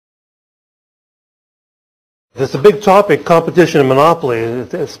It's a big topic, competition and monopoly.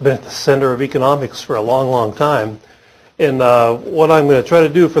 It's been at the center of economics for a long, long time. And what I'm going to try to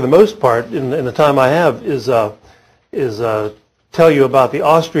do for the most part in the time I have is tell you about the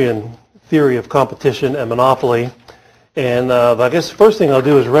Austrian theory of competition and monopoly. And I guess the first thing I'll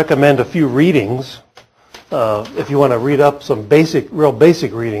do is recommend a few readings. If you want to read up some real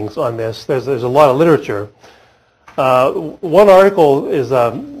basic readings on this, there's a lot of literature. One article is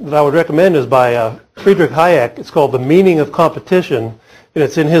that I would recommend is by Friedrich Hayek. It's called The Meaning of Competition, and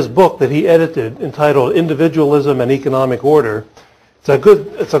it's in his book that he edited entitled Individualism and Economic Order.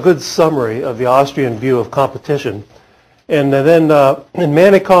 It's a good summary of the Austrian view of competition. And then in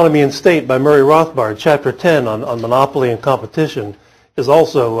Man, Economy, and State by Murray Rothbard, Chapter 10 on monopoly and competition is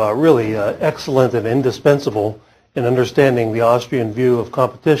also really excellent and indispensable in understanding the Austrian view of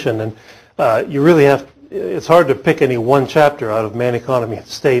competition. And you really it's hard to pick any one chapter out of Man, Economy, and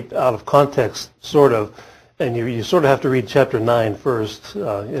State out of context, sort of, and you sort of have to read Chapter 9 first,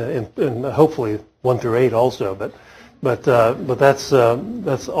 and hopefully 1 through 8 also. But that's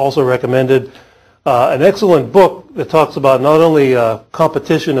also recommended. An excellent book that talks about not only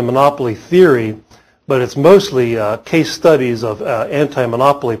competition and monopoly theory, but it's mostly case studies of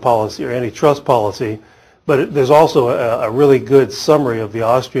anti-monopoly policy or antitrust policy. But there's also a really good summary of the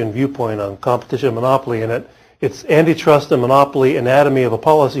Austrian viewpoint on competition and monopoly in it. It's Antitrust and Monopoly, Anatomy of a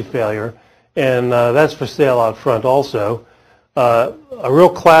Policy Failure, and that's for sale out front also. A real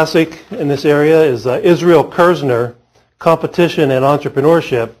classic in this area is Israel Kirzner, Competition and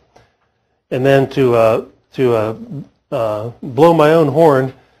Entrepreneurship. And then to blow my own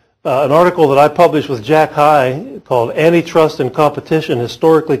horn, an article that I published with Jack High called Antitrust and Competition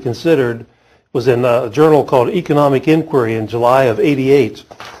Historically Considered was in a journal called Economic Inquiry in July of '88,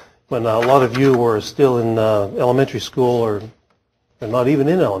 when a lot of you were still in elementary school or not even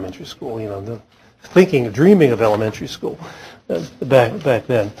in elementary school, dreaming of elementary school back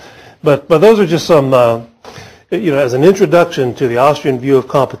then. But those are just some, as an introduction to the Austrian view of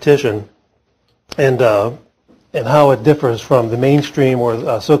competition and how it differs from the mainstream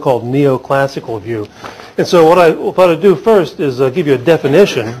or so-called neoclassical view. And so what I do first is give you a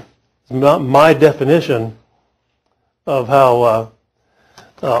definition, my definition of how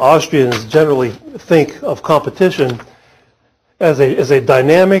Austrians generally think of competition as a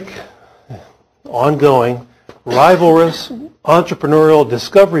dynamic, ongoing, rivalrous, entrepreneurial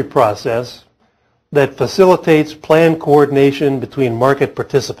discovery process that facilitates planned coordination between market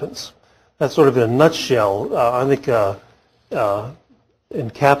participants. That's sort of in a nutshell, I think,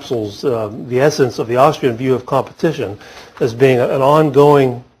 encapsulates the essence of the Austrian view of competition as being an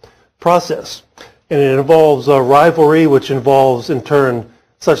ongoing process. And it involves rivalry, which involves, in turn,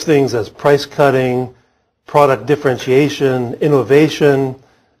 such things as price cutting, product differentiation, innovation,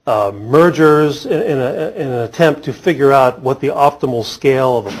 mergers in an attempt to figure out what the optimal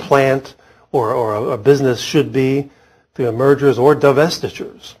scale of a plant or a business should be. Through mergers or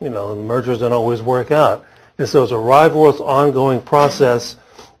divestitures. Mergers don't always work out. And so it's a rivalrous, ongoing process,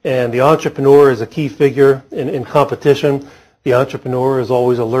 and the entrepreneur is a key figure in competition. The entrepreneur is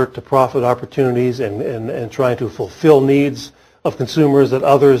always alert to profit opportunities and trying to fulfill needs of consumers that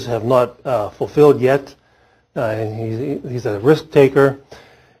others have not fulfilled yet. He's a risk taker.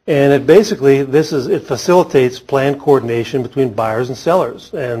 And it facilitates planned coordination between buyers and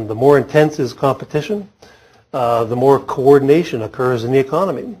sellers. And the more intense is competition, the more coordination occurs in the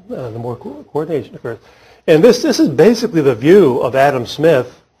economy. And this is basically the view of Adam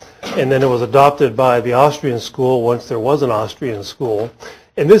Smith, and then it was adopted by the Austrian school once there was an Austrian school.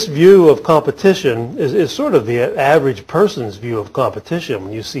 And this view of competition is sort of the average person's view of competition.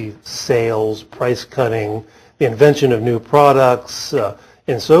 When you see sales, price cutting, the invention of new products,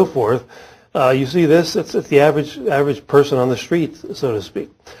 and so forth, you see this, it's the average person on the street, so to speak.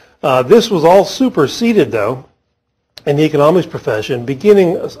 This was all superseded, though, in the economics profession,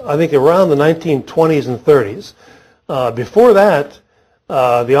 beginning, I think, around the 1920s and 30s. Before that,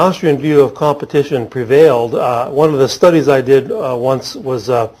 the Austrian view of competition prevailed. One of the studies I did once was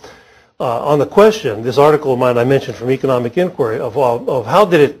on the question, this article of mine I mentioned from Economic Inquiry, of how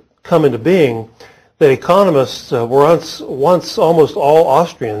did it come into being that economists were once almost all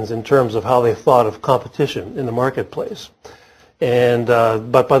Austrians in terms of how they thought of competition in the marketplace. And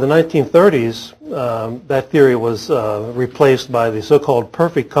but by the 1930s, that theory was replaced by the so-called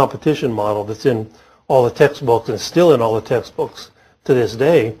perfect competition model that's in all the textbooks and still in all the textbooks to this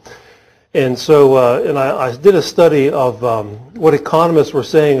day. And so, I did a study of what economists were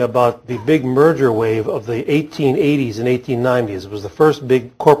saying about the big merger wave of the 1880s and 1890s. It was the first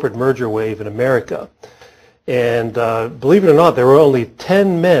big corporate merger wave in America. And believe it or not, there were only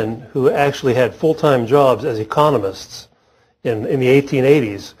 10 men who actually had full-time jobs as economists in the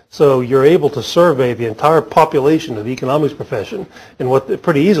 1880s. So you're able to survey the entire population of the economics profession and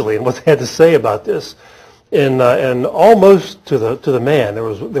pretty easily and what they had to say about this. And almost to the man, there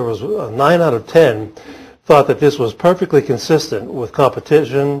was 9 out of 10 thought that this was perfectly consistent with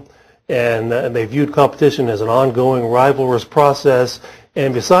competition, and they viewed competition as an ongoing rivalrous process.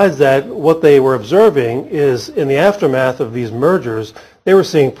 And besides that, what they were observing is in the aftermath of these mergers, they were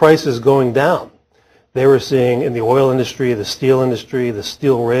seeing prices going down. They were seeing in the oil industry, the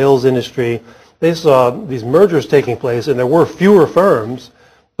steel rails industry, they saw these mergers taking place, and there were fewer firms,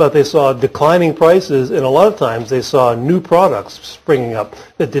 but they saw declining prices, and a lot of times they saw new products springing up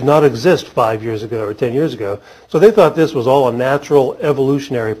that did not exist 5 years ago or 10 years ago. So they thought this was all a natural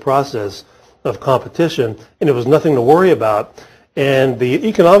evolutionary process of competition, and it was nothing to worry about. And the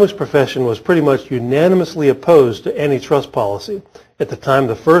economics profession was pretty much unanimously opposed to antitrust policy. At the time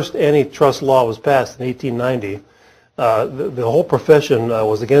the first antitrust law was passed in 1890, the whole profession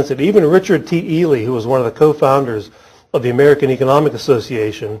was against it. Even Richard T. Ely, who was one of the co-founders of the American Economic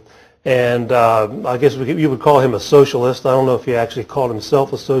Association, and I guess you would call him a socialist. I don't know if he actually called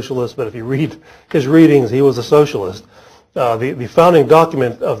himself a socialist, but if you read his readings, he was a socialist. The founding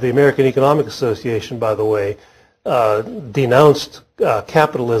document of the American Economic Association, by the way, denounced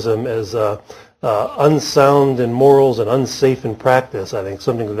capitalism as unsound in morals and unsafe in practice, I think,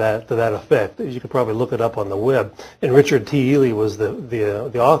 something to that effect. You could probably look it up on the web. And Richard T. Ely was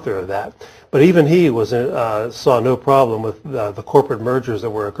the author of that. But even he saw no problem with the corporate mergers that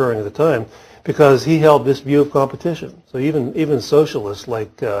were occurring at the time, because he held this view of competition. So even socialists like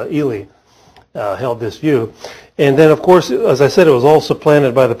Ely held this view. And then, of course, as I said, it was all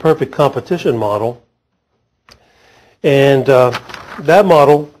supplanted by the perfect competition model. And that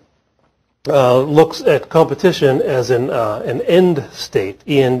model looks at competition as an end state,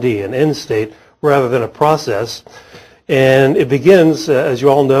 END, an end state, rather than a process. And it begins, as you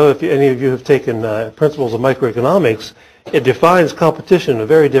all know, if any of you have taken principles of microeconomics, it defines competition in a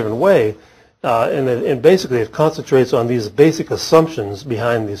very different way. And basically it concentrates on these basic assumptions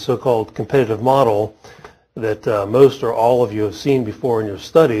behind the so-called competitive model that most or all of you have seen before in your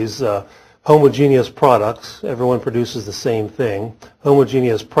studies. Homogeneous products, everyone produces the same thing.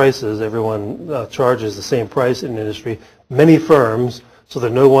 Homogeneous prices, everyone charges the same price in the industry. Many firms, so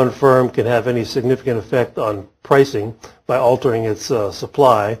that no one firm can have any significant effect on pricing by altering its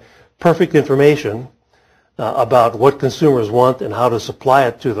supply. Perfect information about what consumers want and how to supply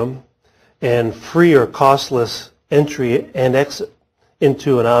it to them. And free or costless entry and exit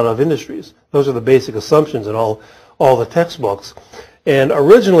into and out of industries. Those are the basic assumptions in all the textbooks. And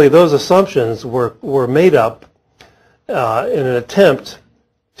originally those assumptions were made up in an attempt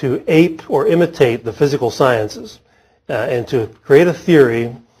to ape or imitate the physical sciences and to create a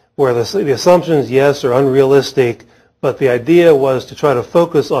theory where the assumptions, yes, are unrealistic, but the idea was to try to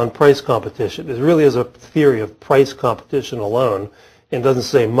focus on price competition. It really is a theory of price competition alone and doesn't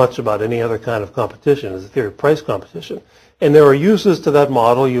say much about any other kind of competition. It's a theory of price competition. And there are uses to that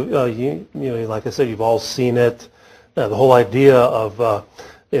model. You know, like I said, you've all seen it. The whole idea of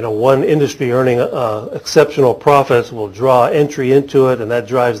one industry earning exceptional profits will draw entry into it, and that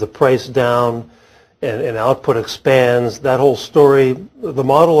drives the price down, and output expands. That whole story, the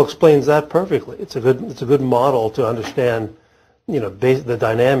model explains that perfectly. It's a good model to understand, the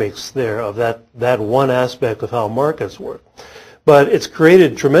dynamics there of that one aspect of how markets work. But it's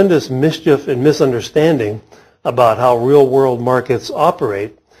created tremendous mischief and misunderstanding about how real-world markets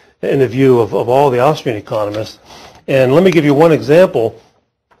operate in the view of all the Austrian economists. And let me give you one example.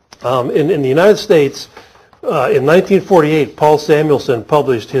 In the United States, in 1948, Paul Samuelson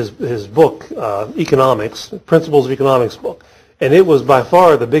published his book, Economics, Principles of Economics book. And it was by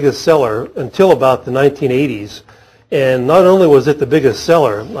far the biggest seller until about the 1980s. And not only was it the biggest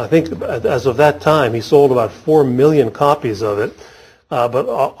seller, I think as of that time, he sold about 4 million copies of it. But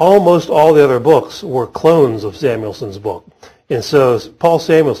almost all the other books were clones of Samuelson's book. And so Paul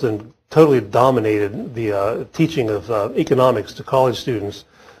Samuelson totally dominated the teaching of economics to college students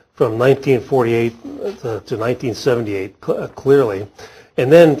from 1948 to 1978, clearly. And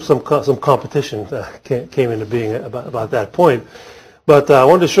then some competition came into being about that point. But I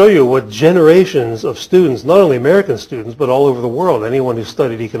wanted to show you what generations of students, not only American students, but all over the world, anyone who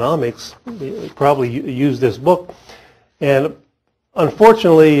studied economics probably used this book. And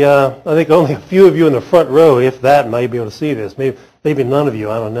unfortunately, I think only a few of you in the front row, if that, might be able to see this. Maybe none of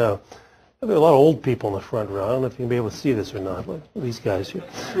you, I don't know. There are a lot of old people in the front row. I don't know if you can be able to see this or not, like these guys here.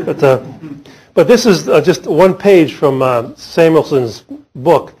 But this is just one page from Samuelson's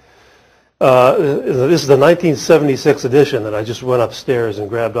book. This is the 1976 edition that I just went upstairs and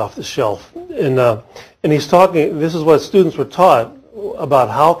grabbed off the shelf. And he's talking, this is what students were taught about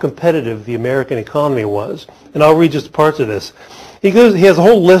how competitive the American economy was. And I'll read just parts of this. He has a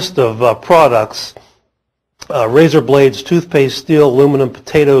whole list of products, razor blades, toothpaste, steel, aluminum,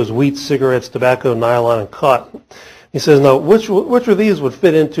 potatoes, wheat, cigarettes, tobacco, nylon, and cotton. He says, now, which of these would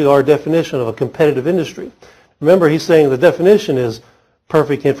fit into our definition of a competitive industry? Remember, he's saying the definition is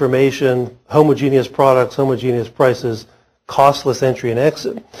perfect information, homogeneous products, homogeneous prices, costless entry and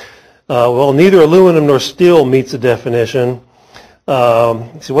exit. Well, neither aluminum nor steel meets the definition.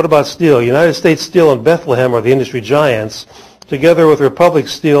 So what about steel? United States Steel and Bethlehem are the industry giants. Together with Republic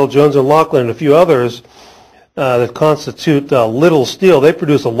Steel, Jones & Laughlin, and a few others that constitute Little Steel, they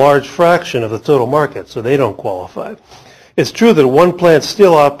produce a large fraction of the total market, so they don't qualify. It's true that one plant's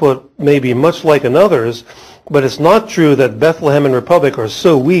steel output may be much like another's, but it's not true that Bethlehem and Republic are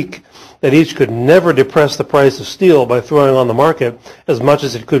so weak that each could never depress the price of steel by throwing on the market as much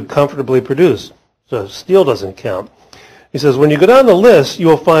as it could comfortably produce. So steel doesn't count. He says, when you go down the list, you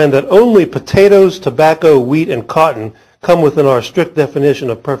will find that only potatoes, tobacco, wheat, and cotton come within our strict definition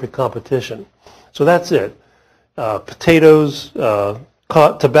of perfect competition. So that's it. Potatoes,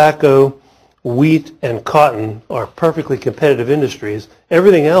 tobacco, wheat, and cotton are perfectly competitive industries.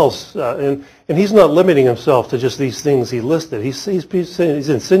 Everything else, and he's not limiting himself to just these things he listed. He's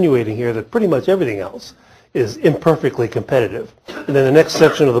insinuating here that pretty much everything else is imperfectly competitive. And then the next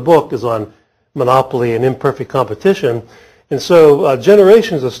section of the book is on monopoly and imperfect competition. And so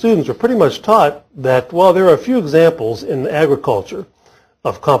generations of students are pretty much taught that, well, there are a few examples in agriculture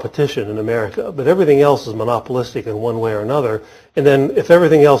of competition in America, but everything else is monopolistic in one way or another. And then if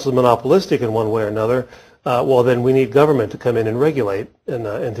everything else is monopolistic in one way or another, well, then we need government to come in and regulate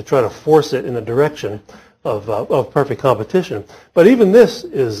and to try to force it in the direction of perfect competition. But even this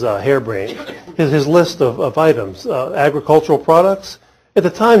is harebrained. His list of items, agricultural products. At the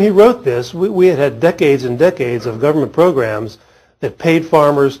time he wrote this, we had had decades and decades of government programs that paid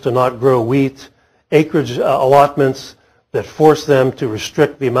farmers to not grow wheat, acreage allotments that forced them to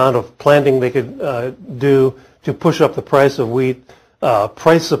restrict the amount of planting they could do to push up the price of wheat,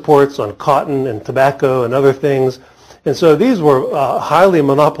 price supports on cotton and tobacco and other things. And so these were highly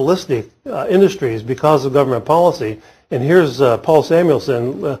monopolistic industries because of government policy. And here's Paul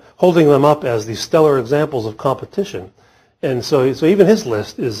Samuelson holding them up as the stellar examples of competition. And so even his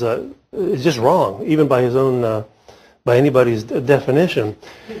list is just wrong, even by his own, by anybody's definition.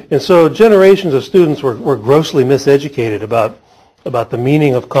 And so generations of students were grossly miseducated about the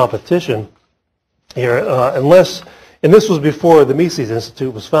meaning of competition here, and this was before the Mises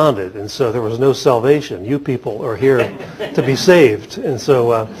Institute was founded, and so there was no salvation. You people are here to be saved, and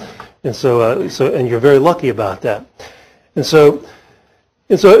you're very lucky about that. And so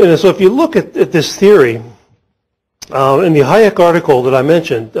if you look at this theory, in the Hayek article that I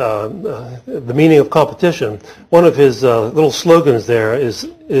mentioned, The Meaning of Competition, one of his little slogans there is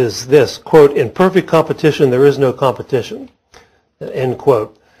this, quote, "In perfect competition there is no competition," end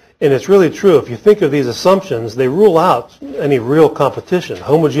quote. And it's really true. If you think of these assumptions, they rule out any real competition.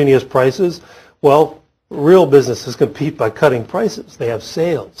 Homogeneous prices, well, real businesses compete by cutting prices. They have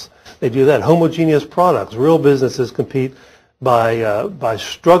sales. They do that. Homogeneous products, real businesses compete by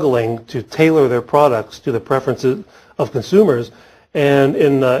struggling to tailor their products to the preferences of consumers. And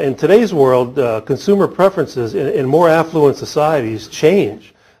in today's world, consumer preferences in more affluent societies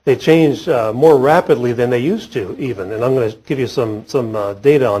change. They change more rapidly than they used to, even. And I'm going to give you some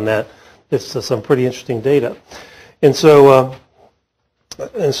data on that. It's some pretty interesting data. And so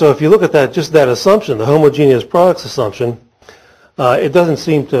if you look at that, just that assumption, the homogeneous products assumption, it doesn't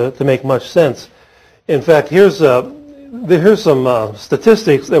seem to make much sense. In fact, here's some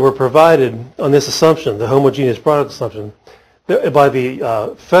statistics that were provided on this assumption, the homogeneous product assumption, by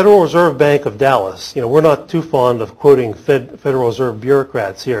the Federal Reserve Bank of Dallas. You know, we're not too fond of quoting Federal Reserve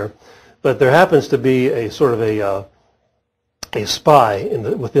bureaucrats here, but there happens to be a sort of a spy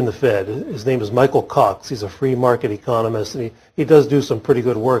within the Fed. His name is Michael Cox. He's a free market economist, and he does do some pretty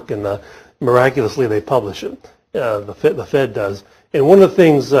good work, and miraculously they publish it. The Fed does. And one of the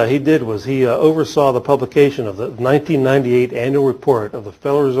things he did was he oversaw the publication of the 1998 annual report of the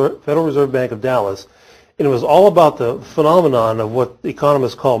Federal Reserve Bank of Dallas, and it was all about the phenomenon of what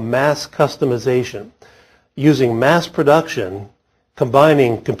economists call mass customization, using mass production,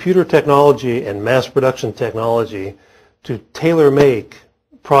 combining computer technology and mass production technology to tailor-make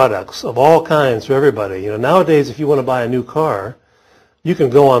products of all kinds for everybody. You know, nowadays, if you want to buy a new car, you can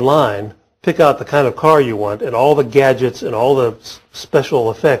go online, pick out the kind of car you want and all the gadgets and all the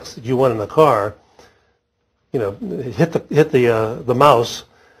special effects that you want in the car. You know, hit the mouse,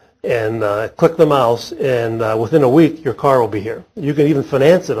 and click the mouse, and within a week your car will be here. You can even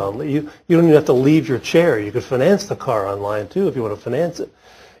finance it on. You don't even have to leave your chair. You could finance the car online too if you want to finance it.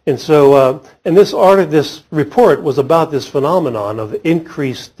 And so, and this report was about this phenomenon of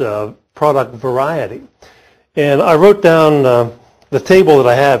increased product variety. And I wrote down the table that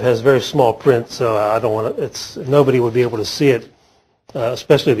I have has very small print, so I don't want to. Nobody would be able to see it,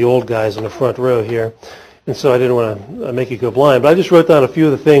 especially the old guys in the front row here. And so I didn't want to make you go blind. But I just wrote down a few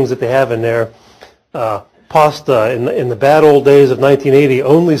of the things that they have in there. Pasta, in the bad old days of 1980,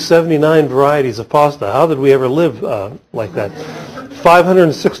 only 79 varieties of pasta. How did we ever live like that?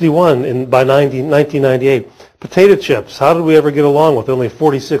 561 by 1998. Potato chips. How did we ever get along with only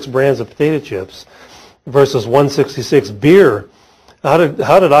 46 brands of potato chips versus 166? Beer. How did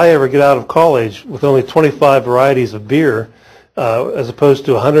I ever get out of college with only 25 varieties of beer as opposed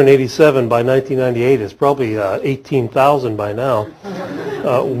to 187 by 1998? It's probably 18,000 by now.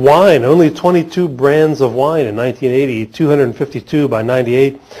 Wine. Only 22 brands of wine in 1980. 252 by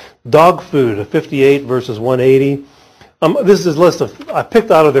 98. Dog food. 58 versus 180. This is a list I picked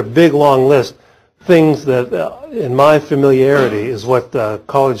out of their big long list things that in my familiarity is what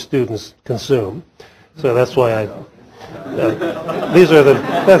college students consume. So that's why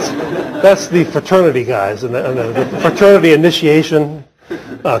that's the fraternity guys and the fraternity initiation.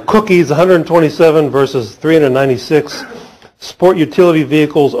 Cookies 127 versus 396. Sport utility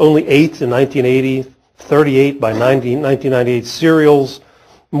vehicles only 8 in 1980, 38 by 1998. Cereals,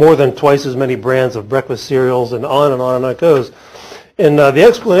 more than twice as many brands of breakfast cereals, and on and on it goes. And the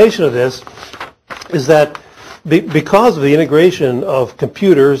explanation of this is that because of the integration of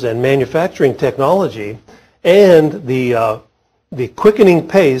computers and manufacturing technology and the quickening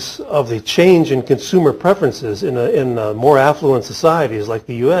pace of the change in consumer preferences in more affluent societies like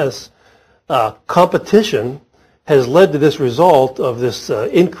the U.S., competition has led to this result of this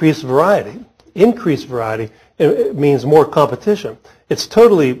increased variety. Increased variety it means more competition. It's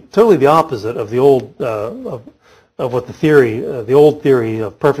totally the opposite of the old of what the old theory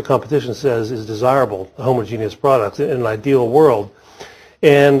of perfect competition says is desirable, homogeneous products in an ideal world.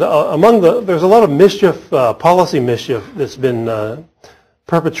 And there's a lot of mischief, policy mischief that's been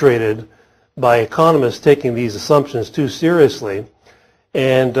perpetrated by economists taking these assumptions too seriously.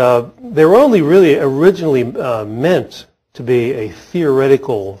 And they were only really originally meant to be a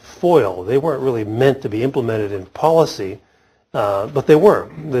theoretical foil. They weren't really meant to be implemented in policy, but they were.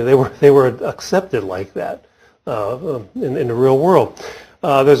 They were accepted like that in the real world.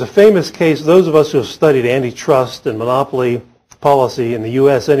 There's a famous case. Those of us who have studied antitrust and monopoly policy in the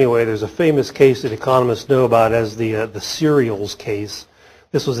U.S. anyway, there's a famous case that economists know about as the cereals case.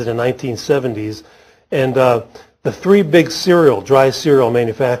 This was in the 1970s, and the three big dry cereal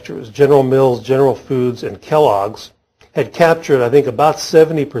manufacturers, General Mills, General Foods, and Kellogg's, had captured, I think, about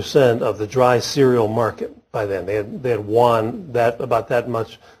 70% of the dry cereal market by then. They had won about that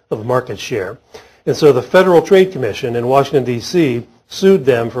much of market share. And so the Federal Trade Commission in Washington, D.C. sued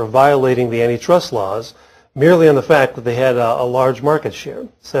them for violating the antitrust laws merely on the fact that they had a large market share,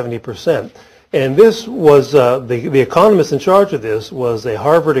 70%. And this was, the economist in charge of this was a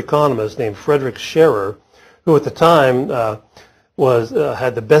Harvard economist named Frederick Scherer, who at the time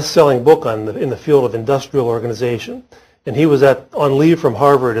had the best-selling book in the field of industrial organization. And he was on leave from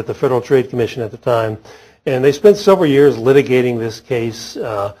Harvard at the Federal Trade Commission at the time. And they spent several years litigating this case.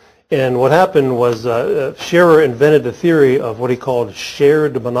 And what happened was Scherer invented the theory of what he called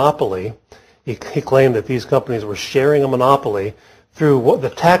shared monopoly. He claimed that these companies were sharing a monopoly through the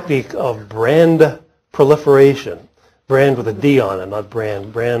tactic of brand proliferation. Brand with a D on it, not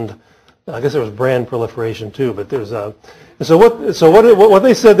brand. Brand. I guess there was brand proliferation too, but there's so what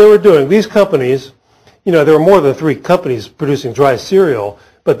they said they were doing. These companies, there were more than 3 companies producing dry cereal,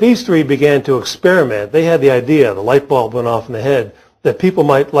 but these 3 began to experiment. They had the idea, the light bulb went off in the head, that people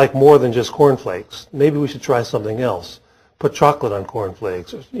might like more than just cornflakes. Maybe we should try something else. Put chocolate on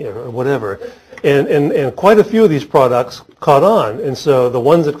cornflakes, or whatever. And quite a few of these products caught on, and so the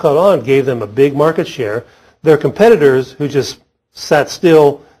ones that caught on gave them a big market share. Their competitors, who just sat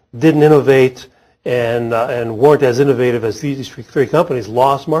still, didn't innovate, and weren't as innovative as these 3 companies,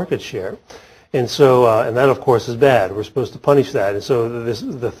 lost market share. And so, and that of course is bad. We're supposed to punish that. And so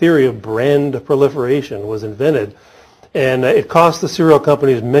the theory of brand proliferation was invented, and it cost the cereal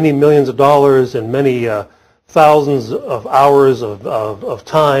companies many millions of dollars and many thousands of hours of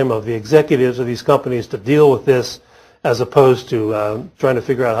time of the executives of these companies to deal with this, as opposed to trying to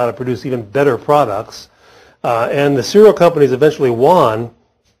figure out how to produce even better products. And the cereal companies eventually won.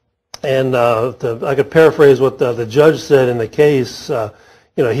 And I could paraphrase what the judge said in the case.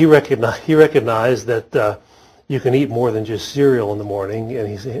 He recognized that you can eat more than just cereal in the morning.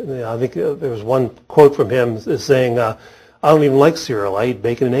 And I think there was one quote from him saying, I don't even like cereal. I eat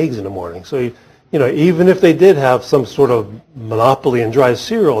bacon and eggs in the morning. So, even if they did have some sort of monopoly in dry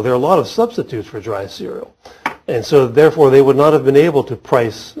cereal, there are a lot of substitutes for dry cereal. And so, therefore, they would not have been able to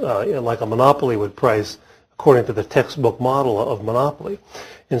price like a monopoly would price according to the textbook model of monopoly.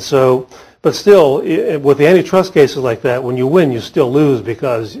 And so, but still, with the antitrust cases like that, when you win, you still lose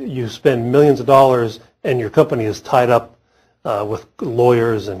because you spend millions of dollars and your company is tied up with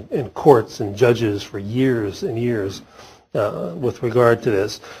lawyers and courts and judges for years and years with regard to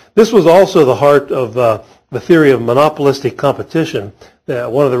this. This was also the heart of the theory of monopolistic competition.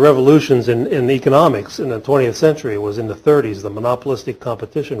 One of the revolutions in economics in the 20th century was in the 30s, the monopolistic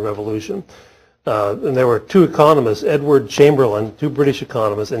competition revolution. And there were two economists, Edward Chamberlain, two British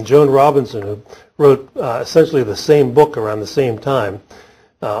economists, and Joan Robinson, who wrote essentially the same book around the same time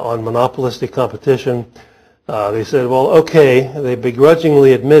on monopolistic competition. They said, well, okay, they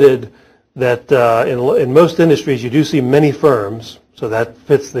begrudgingly admitted that in most industries you do see many firms, so that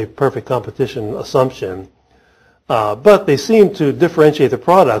fits the perfect competition assumption, but they seem to differentiate the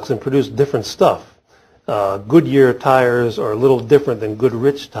products and produce different stuff. Goodyear tires are a little different than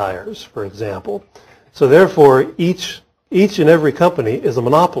Goodrich tires, for example. So therefore, each and every company is a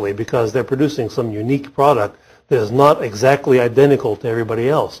monopoly because they're producing some unique product that is not exactly identical to everybody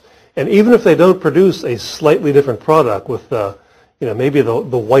else. And even if they don't produce a slightly different product with, maybe the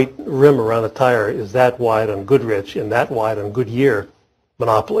white rim around the tire is that wide on Goodrich and that wide on Goodyear,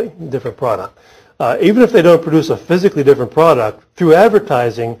 monopoly, different product. Even if they don't produce a physically different product, through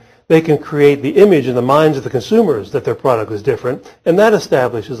advertising, they can create the image in the minds of the consumers that their product is different, and that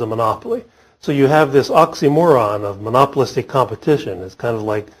establishes a monopoly. So you have this oxymoron of monopolistic competition. It's kind of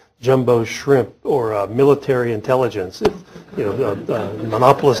like jumbo shrimp or military intelligence,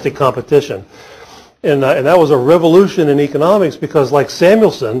 monopolistic competition. And that was a revolution in economics because, like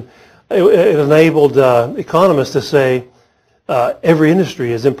Samuelson, it enabled economists to say every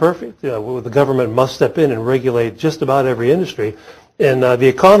industry is imperfect. The government must step in and regulate just about every industry. And the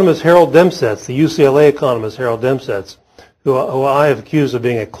economist Harold Demsetz, the UCLA economist Harold Demsetz, who I have accused of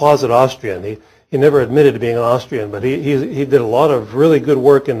being a closet Austrian. He never admitted to being an Austrian, but he did a lot of really good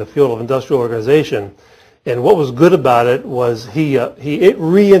work in the field of industrial organization. And what was good about it was he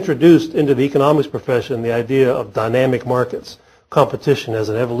reintroduced into the economics profession the idea of dynamic markets, competition as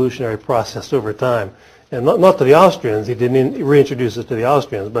an evolutionary process over time. And not to the Austrians, he didn't reintroduce it to the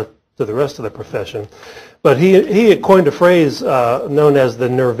Austrians, but to the rest of the profession. But he had coined a phrase known as the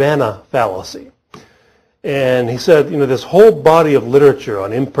nirvana fallacy. And he said, this whole body of literature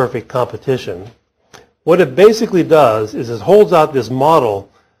on imperfect competition, what it basically does is it holds out this model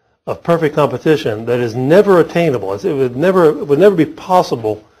of perfect competition that is never attainable. It would never be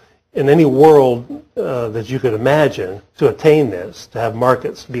possible in any world that you could imagine to attain this, to have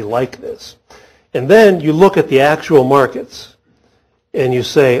markets be like this. And then you look at the actual markets and you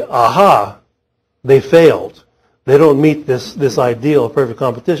say, aha, they failed. They don't meet this ideal of perfect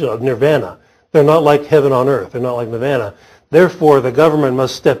competition, of nirvana. They're not like heaven on earth. They're not like nirvana. Therefore, the government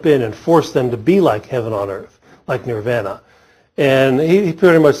must step in and force them to be like heaven on earth, like nirvana. And he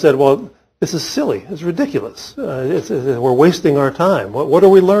pretty much said, well, this is silly. It's ridiculous. We're wasting our time. What are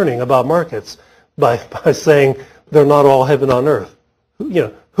we learning about markets by saying they're not all heaven on earth?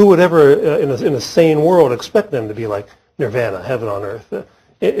 Who would ever, in a sane world, expect them to be like nirvana, heaven on earth?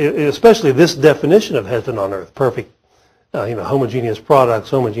 Especially this definition of heaven on earth, perfect, homogeneous products,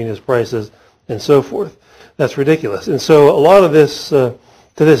 homogeneous prices, and so forth. That's ridiculous. And so a lot of this, to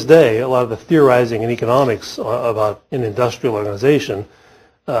this day, a lot of the theorizing in economics about an industrial organization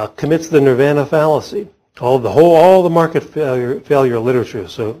commits the nirvana fallacy. All the market failure literature,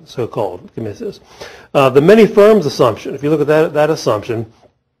 so-called, commits this. The many firms assumption, if you look at that assumption,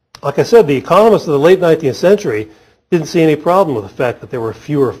 like I said, the economists of the late 19th century didn't see any problem with the fact that there were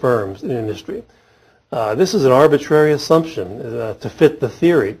fewer firms in industry. This is an arbitrary assumption to fit the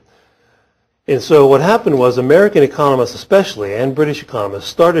theory. And so what happened was American economists especially, and British economists,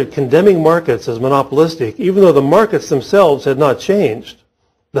 started condemning markets as monopolistic, even though the markets themselves had not changed.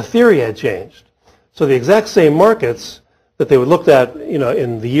 The theory had changed. So the exact same markets that they would looked at,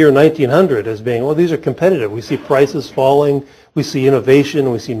 in the year 1900 as being, well, these are competitive. We see prices falling. We see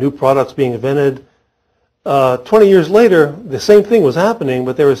innovation. We see new products being invented. 20 years later, the same thing was happening,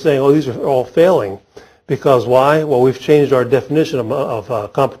 but they were saying, oh, these are all failing. Because why? Well, we've changed our definition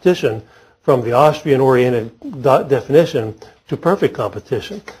of competition from the Austrian-oriented definition to perfect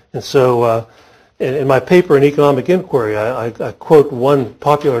competition. And so in my paper in Economic Inquiry, I quote one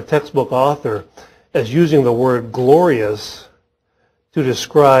popular textbook author as using the word glorious to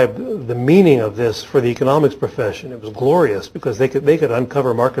describe the meaning of this for the economics profession. It was glorious because they could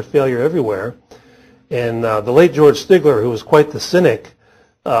uncover market failure everywhere. And the late George Stigler, who was quite the cynic,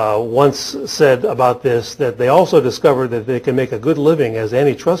 once said about this that they also discovered that they can make a good living as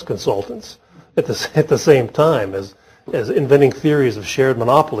antitrust consultants at the same time as inventing theories of shared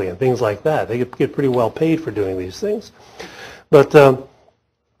monopoly and things like that. They get pretty well paid for doing these things. But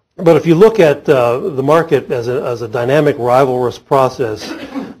if you look at the market as a dynamic, rivalrous process,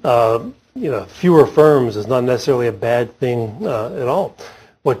 fewer firms is not necessarily a bad thing at all.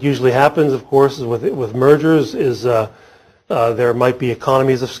 What usually happens, of course, is with mergers is there might be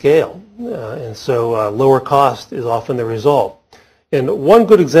economies of scale, and so lower cost is often the result. And one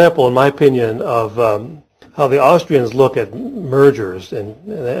good example, in my opinion, of how the Austrians look at mergers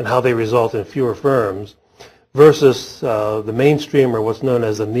and how they result in fewer firms versus the mainstream, or what's known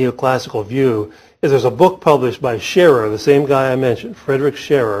as the neoclassical view, is there's a book published by Scherer, the same guy I mentioned, Friedrich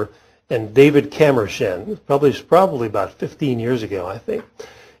Scherer, and David Kammershen, published probably about 15 years ago, I think.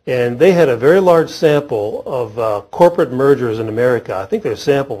 And they had a very large sample of corporate mergers in America. I think their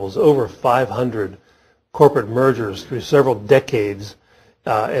sample was over 500 corporate mergers through several decades,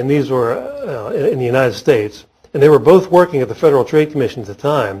 and these were in the United States. And they were both working at the Federal Trade Commission at the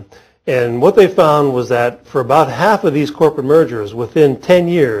time. And what they found was that for about half of these corporate mergers, within 10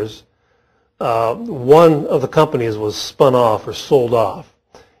 years, one of the companies was spun off or sold off.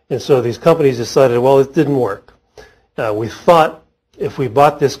 And so these companies decided, well, it didn't work. We thought if we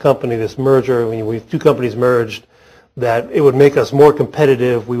bought this company, this merger, two companies merged, that it would make us more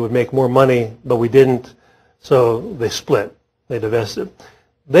competitive, we would make more money, but we didn't, so they split, they divested.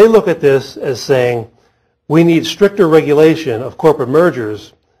 They look at this as saying, we need stricter regulation of corporate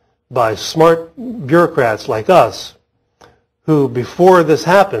mergers by smart bureaucrats like us, who before this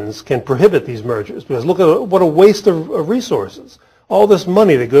happens can prohibit these mergers. Because look at what a waste of resources. All this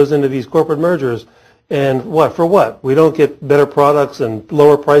money that goes into these corporate mergers, and what, for what? We don't get better products and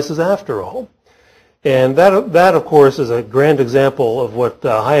lower prices after all. And that of course, is a grand example of what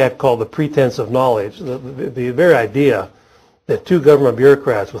Hayek called the pretense of knowledge, the very idea that two government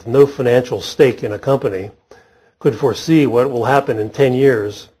bureaucrats with no financial stake in a company could foresee what will happen in 10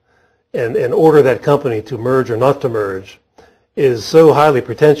 years and order that company to merge or not to merge is so highly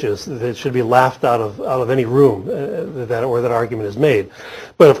pretentious that it should be laughed out of any room where that argument is made.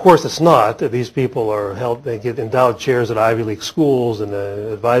 But of course it's not. These people are held, they get endowed chairs at Ivy League schools and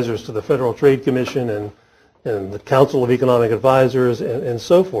advisors to the Federal Trade Commission and the Council of Economic Advisors and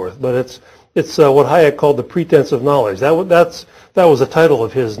so forth. But it's what Hayek called the pretense of knowledge. That was the title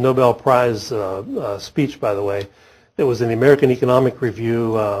of his Nobel Prize speech, by the way. It was in the American Economic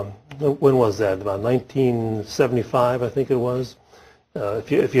Review. When was that? About 1975, I think it was.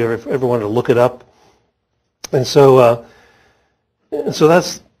 If you ever wanted to look it up. And so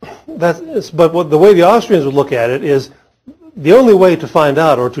that's. But the way the Austrians would look at it is the only way to find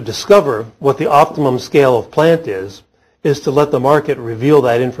out or to discover what the optimum scale of plant is to let the market reveal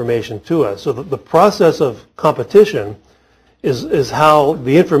that information to us. So the process of competition is how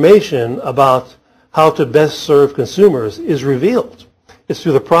the information about how to best serve consumers is revealed. It's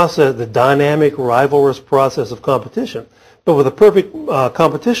through the process, the dynamic, rivalrous process of competition. But with a perfect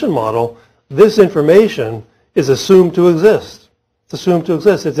competition model, this information is assumed to exist. It's assumed to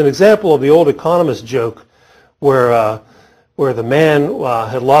exist. It's an example of the old economist joke where the man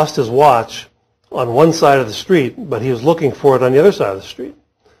had lost his watch on one side of the street, but he was looking for it on the other side of the street.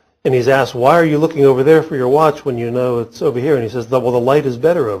 And he's asked, why are you looking over there for your watch when you know it's over here? And he says, well, the light is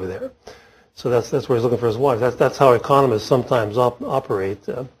better over there. So that's where he's looking for his watch. That's how economists sometimes operate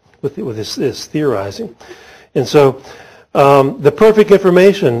with this theorizing. And so the perfect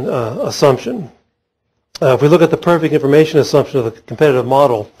information assumption, if we look at the perfect information assumption of the competitive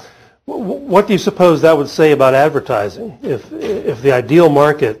model, what do you suppose that would say about advertising? If the ideal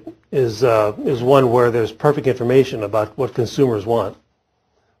market is one where there's perfect information about what consumers want,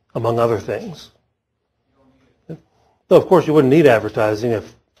 among other things. Though of course you wouldn't need advertising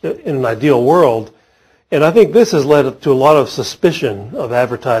if in an ideal world, and I think this has led to a lot of suspicion of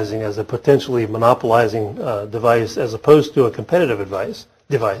advertising as a potentially monopolizing device as opposed to a competitive device.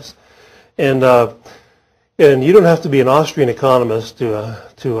 And you don't have to be an Austrian economist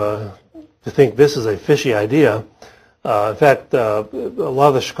to think this is a fishy idea. In fact, a lot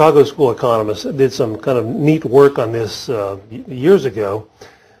of the Chicago School economists did some kind of neat work on this years ago.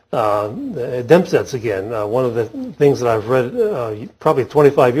 Dempster's again, one of the things that I've read probably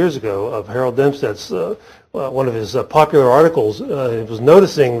 25 years ago of Harold Dempster's, one of his popular articles, was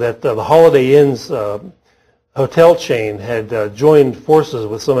noticing that the Holiday Inn's hotel chain had joined forces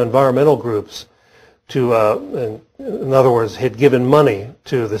with some environmental groups to, in other words, had given money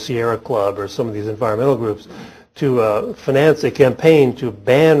to the Sierra Club or some of these environmental groups to finance a campaign to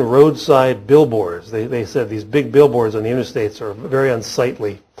ban roadside billboards. They said these big billboards on the interstates are very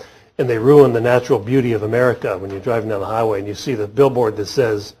unsightly, and they ruin the natural beauty of America when you're driving down the highway and you see the billboard that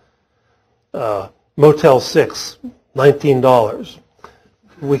says, Motel 6, $19.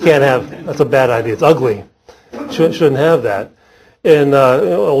 We can't have, that's a bad idea, it's ugly. Shouldn't have that. And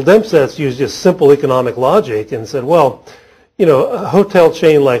old Dempseth used just simple economic logic and said, well, you know, a hotel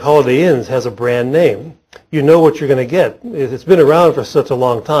chain like Holiday Inns has a brand name. You know what you're going to get. It's been around for such a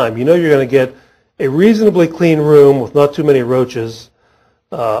long time. You know you're going to get a reasonably clean room with not too many roaches,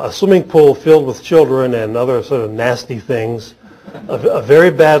 a swimming pool filled with children and other sort of nasty things, a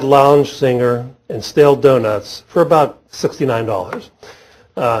very bad lounge singer, and stale donuts for about $69.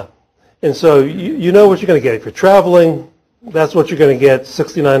 And so you know what you're going to get. If you're traveling, that's what you're going to get,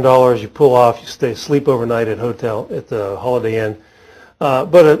 $69. You pull off, you sleep overnight at the Holiday Inn.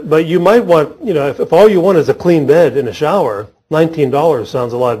 But you might want, you know, if all you want is a clean bed and a shower, $19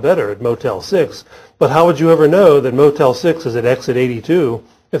 sounds a lot better at Motel 6. But how would you ever know that Motel 6 is at exit 82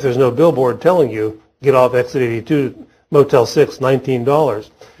 if there's no billboard telling you, get off exit 82, Motel 6, $19?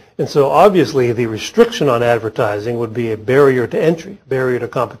 And so obviously the restriction on advertising would be a barrier to entry, barrier to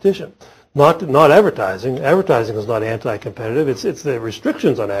competition. Not advertising. Advertising is not anti-competitive. It's the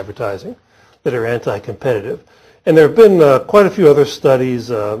restrictions on advertising that are anti-competitive. And there have been quite a few other studies.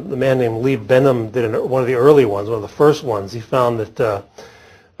 The man named Lee Benham did one of the early ones, one of the first ones. He found that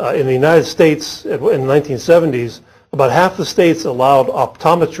in the United States in the 1970s, about half the states allowed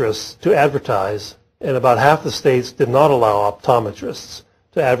optometrists to advertise, and about half the states did not allow optometrists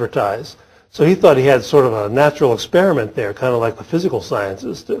to advertise. So he thought he had sort of a natural experiment there, kind of like the physical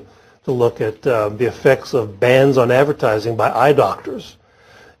sciences, to look at the effects of bans on advertising by eye doctors.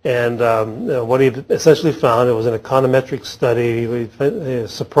 And what he essentially found, it was an econometric study, he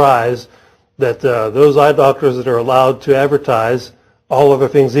was surprised that those eye doctors that are allowed to advertise, all other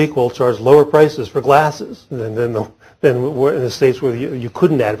things equal, charge lower prices for glasses than in the states where you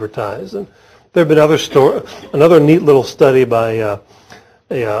couldn't advertise. And there have been another neat little study by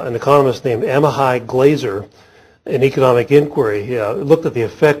an economist named Amahai Glazer, an economic inquiry. He looked at the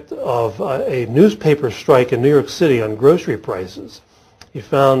effect of a newspaper strike in New York City on grocery prices. He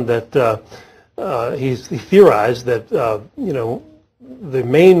found that he theorized that you know, the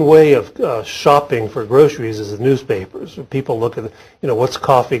main way of shopping for groceries is the newspapers. People look at, you know, what's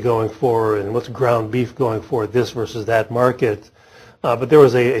coffee going for and what's ground beef going for at this versus that market. But there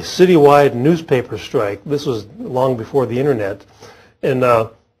was a citywide newspaper strike. This was long before the internet, and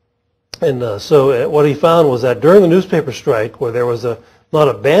so what he found was that during the newspaper strike, where there was not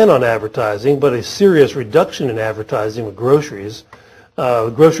a ban on advertising, but a serious reduction in advertising with groceries,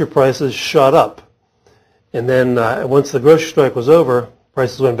 grocery prices shot up. And then once the grocery strike was over,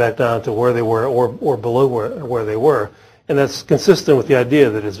 prices went back down to where they were or below where they were. And that's consistent with the idea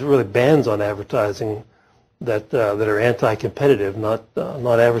that it's really bans on advertising that are anti-competitive, not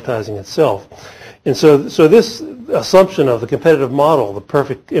advertising itself. And so this assumption of the competitive model, the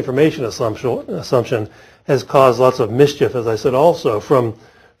perfect information assumption, has caused lots of mischief, as I said, also from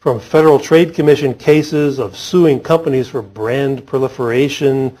Federal Trade Commission cases of suing companies for brand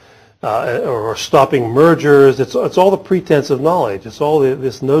proliferation or stopping mergers. It's all the pretense of knowledge. It's all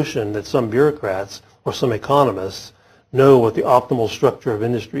this notion that some bureaucrats or some economists know what the optimal structure of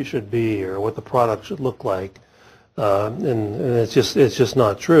industry should be or what the product should look like, and it's just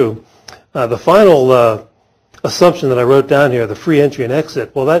not true. The final assumption that I wrote down here, the free entry and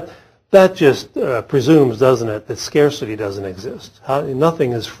exit, well, that just presumes, doesn't it, that scarcity doesn't exist.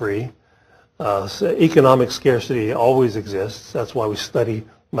 Nothing is free. Economic scarcity always exists. That's why we study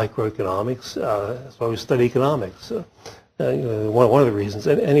microeconomics. That's why we study economics. One of the reasons,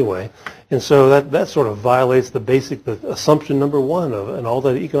 anyway. And so that sort of violates the basic assumption number one in all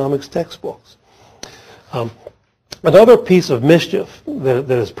the economics textbooks. Another piece of mischief that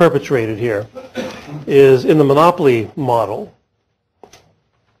is perpetrated here is in the monopoly model.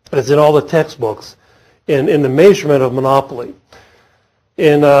 It's in all the textbooks, in the measurement of monopoly.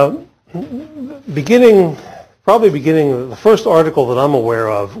 The first article that I'm aware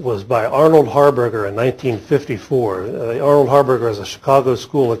of was by Arnold Harberger in 1954. Arnold Harberger is a Chicago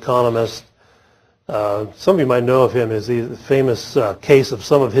school economist. Some of you might know of him as the famous case of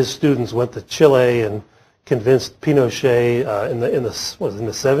some of his students went to Chile and convinced Pinochet in the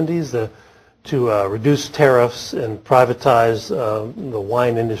 70s to reduce tariffs and privatize the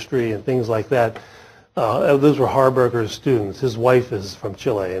wine industry and things like that. Those were Harberger's students. His wife is from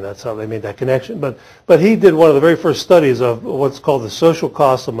Chile, and that's how they made that connection. But he did one of the very first studies of what's called the social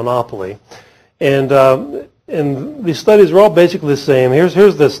cost of monopoly. And these studies are all basically the same.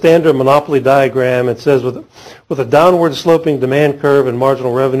 Here's the standard monopoly diagram. It says with a downward sloping demand curve and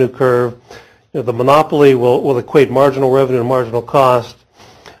marginal revenue curve, the monopoly will equate marginal revenue to marginal cost.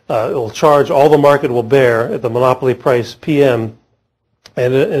 It will charge all the market will bear at the monopoly price PM,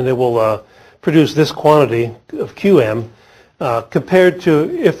 and it will produce this quantity of QM. Compared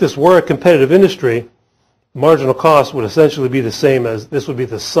to if this were a competitive industry, marginal cost would essentially be the same as this would be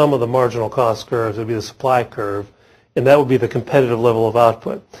the sum of the marginal cost curves. It would be the supply curve, and that would be the competitive level of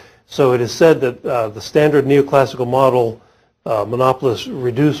output. So it is said that the standard neoclassical model monopolists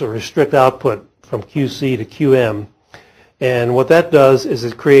reduce or restrict output from QC to QM, and what that does is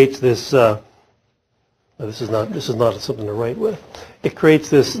it creates this. This is not something to write with. It creates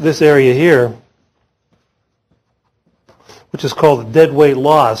this area here, which is called the deadweight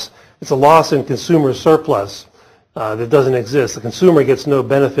loss. It's a loss in consumer surplus that doesn't exist. The consumer gets no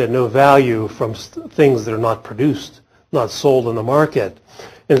benefit, no value from things that are not produced, not sold in the market.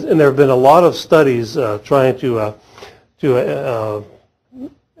 And there have been a lot of studies trying to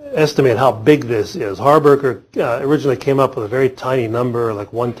estimate how big this is. Harburger originally came up with a very tiny number, like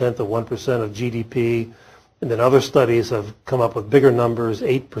 0.1% of GDP, and then other studies have come up with bigger numbers,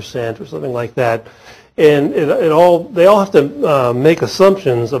 8% or something like that. And they all have to make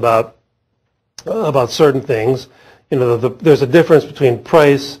assumptions about certain things. There's a difference between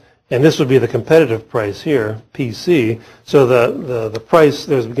price, and this would be the competitive price here, PC. So the price,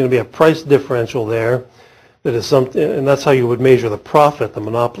 there's going to be a price differential there. That is something, and that's how you would measure the profit, the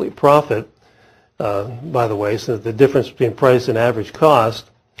monopoly profit. By the way, so the difference between price and average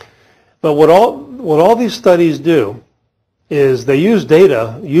cost. But what all these studies do is they use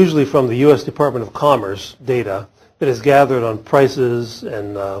data, usually from the U.S. Department of Commerce data, that is gathered on prices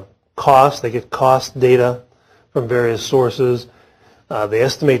and cost. They get cost data from various sources. They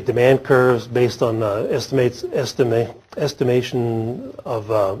estimate demand curves based on estimation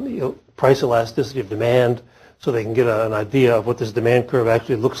of price elasticity of demand, so they can get an idea of what this demand curve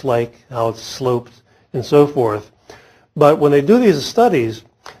actually looks like, how it's sloped, and so forth. But when they do these studies,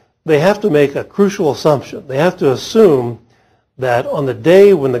 they have to make a crucial assumption. They have to assume that on the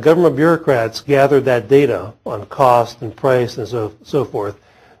day when the government bureaucrats gathered that data on cost and price and so forth,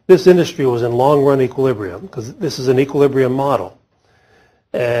 this industry was in long-run equilibrium, because this is an equilibrium model.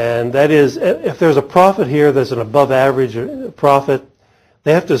 And that is, if there's a profit here that's an above-average profit,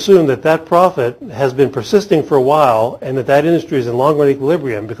 they have to assume that that profit has been persisting for a while and that industry is in long-run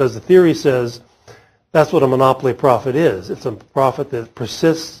equilibrium, because the theory says that's what a monopoly profit is. It's a profit that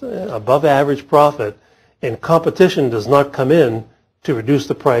persists, above-average profit, and competition does not come in to reduce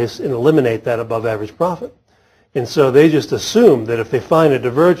the price and eliminate that above-average profit. And so they just assume that if they find a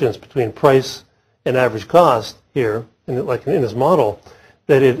divergence between price and average cost here, like in this model,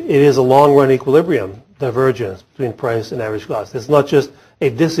 that it is a long-run equilibrium divergence between price and average cost. It's not just a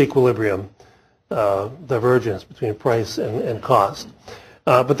disequilibrium divergence between price and cost.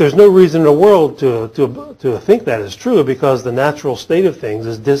 But there's no reason in the world to think that is true, because the natural state of things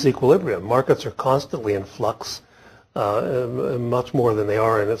is disequilibrium. Markets are constantly in flux, much more than they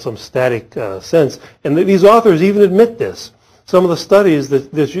are in some static sense. And these authors even admit this. Some of the studies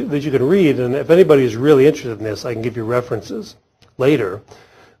that you can read, and if anybody is really interested in this, I can give you references later.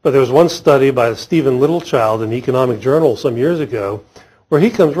 But there was one study by Stephen Littlechild in the Economic Journal some years ago where he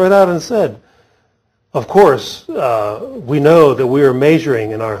comes right out and said, of course, we know that we are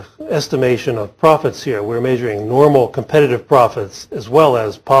measuring in our estimation of profits here, we're measuring normal competitive profits as well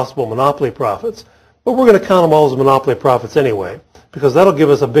as possible monopoly profits. But we're going to count them all as monopoly profits anyway, because that'll give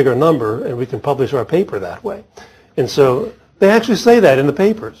us a bigger number and we can publish our paper that way. And so they actually say that in the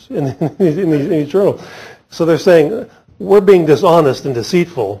papers, in the journal. So they're saying, we're being dishonest and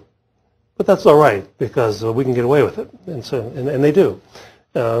deceitful, but that's all right, because we can get away with it. And so, and they do.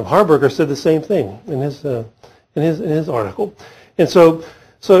 Harburger said the same thing in his article. And so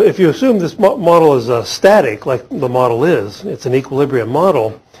if you assume this model is static, like the model is, it's an equilibrium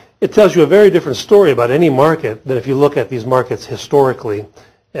model, it tells you a very different story about any market than if you look at these markets historically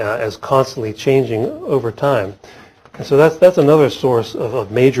as constantly changing over time. And so that's another source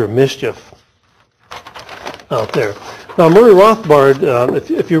of major mischief out there. Now, Murray Rothbard,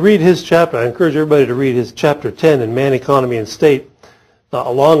 if you read his chapter, I encourage everybody to read his chapter 10 in Man, Economy, and State,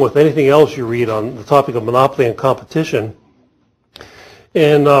 along with anything else you read on the topic of monopoly and competition.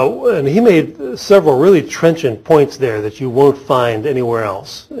 And he made several really trenchant points there that you won't find anywhere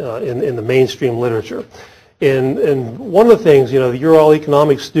else in the mainstream literature. And one of the things, you're all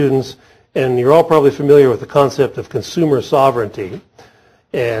economics students, and you're all probably familiar with the concept of consumer sovereignty.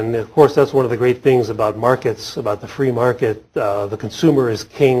 And of course, that's one of the great things about markets, about the free market. The consumer is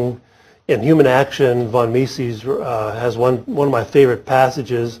king, In Human Action, von Mises has one of my favorite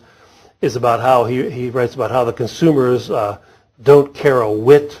passages is about how he writes about how the consumers don't care a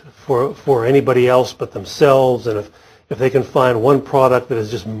whit for anybody else but themselves, and if they can find one product that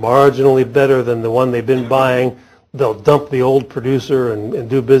is just marginally better than the one they've been buying, they'll dump the old producer and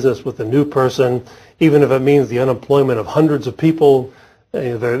do business with the new person, even if it means the unemployment of hundreds of people.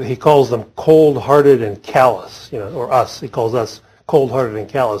 He calls them cold-hearted and callous, or us. He calls us cold-hearted and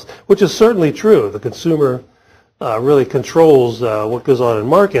callous, which is certainly true. The consumer really controls what goes on in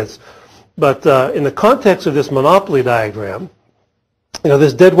markets. But in the context of this monopoly diagram,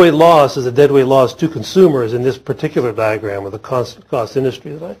 this deadweight loss is a deadweight loss to consumers in this particular diagram of the cost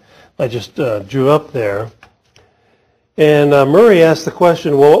industry that I just drew up there. And Murray asked the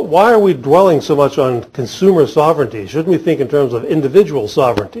question, well, why are we dwelling so much on consumer sovereignty? Shouldn't we think in terms of individual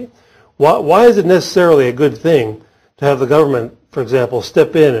sovereignty? Why is it necessarily a good thing to have the government, for example,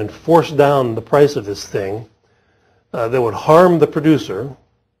 step in and force down the price of this thing that would harm the producer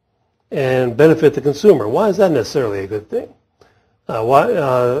and benefit the consumer? Why is that necessarily a good thing? Why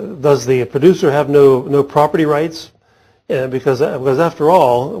does the producer have no property rights? Because after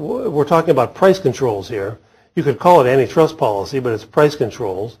all, we're talking about price controls here. You could call it antitrust policy, but it's price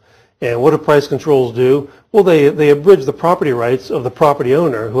controls. And what do price controls do? Well, they abridge the property rights of the property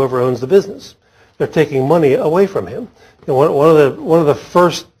owner, whoever owns the business. They're taking money away from him. And one of the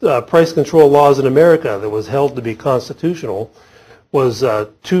first price control laws in America that was held to be constitutional was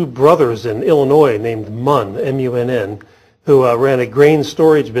two brothers in Illinois named Munn, M-U-N-N, who ran a grain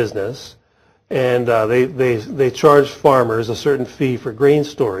storage business, and they charged farmers a certain fee for grain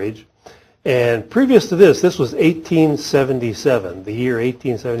storage. And previous to this was 1877, the year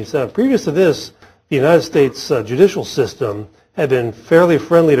 1877. Previous to this, the United States judicial system had been fairly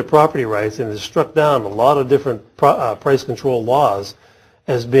friendly to property rights and has struck down a lot of different price control laws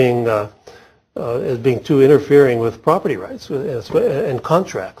as being too interfering with property rights and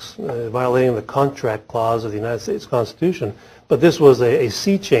contracts, violating the contract clause of the United States Constitution. But this was a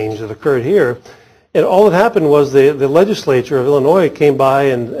sea change that occurred here. And all that happened was the legislature of Illinois came by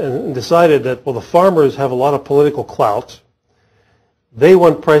and decided that, well, the farmers have a lot of political clout. They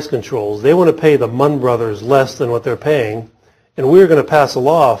want price controls. They want to pay the Munn brothers less than what they're paying. And we're going to pass a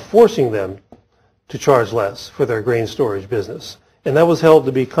law forcing them to charge less for their grain storage business. And that was held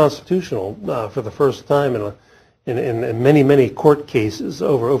to be constitutional for the first time in many, many court cases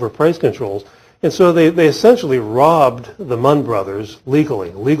over price controls. And so they essentially robbed the Munn brothers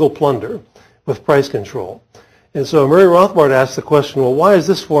legally, legal plunder, with price control. And so Murray Rothbard asked the question, well, why is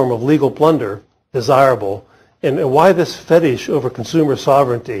this form of legal plunder desirable? And why this fetish over consumer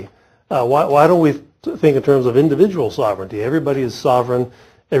sovereignty? Why don't we think in terms of individual sovereignty? Everybody is sovereign.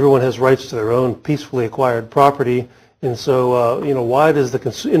 Everyone has rights to their own peacefully acquired property. And so, why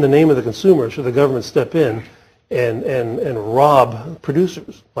does in the name of the consumer, should the government step in and rob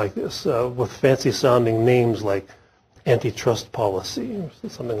producers like this with fancy-sounding names like antitrust policy or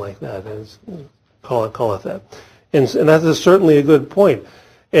something like that? Call it that. And that is certainly a good point.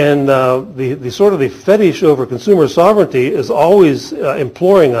 And the sort of the fetish over consumer sovereignty is always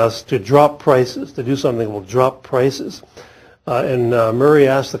imploring us to drop prices, to do something that will drop prices. And Murray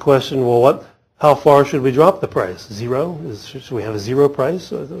asked the question, well, how far should we drop the price? Zero? Should we have a zero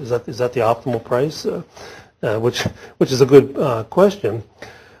price? Is that the optimal price? Which is a good question.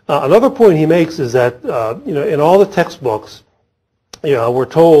 Another point he makes is that in all the textbooks, we're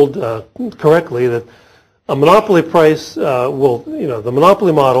told correctly that a monopoly price the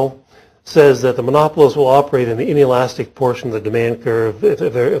monopoly model says that the monopolist will operate in the inelastic portion of the demand curve.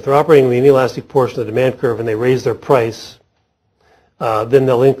 If they're operating in the inelastic portion of the demand curve and they raise their price, then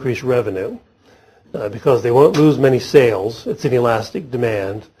they'll increase revenue because they won't lose many sales. It's inelastic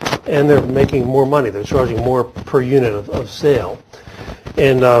demand, and they're making more money. They're charging more per unit of sale.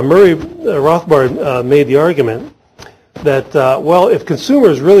 And Murray Rothbard made the argument that, well, if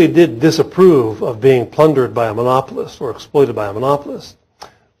consumers really did disapprove of being plundered by a monopolist or exploited by a monopolist,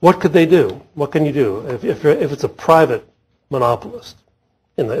 what could they do? What can you do if it's a private monopolist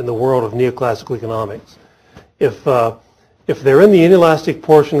in the world of neoclassical economics? If they're in the inelastic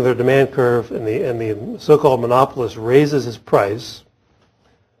portion of their demand curve and the so-called monopolist raises his price,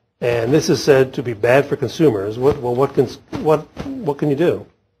 and this is said to be bad for consumers, what can you do?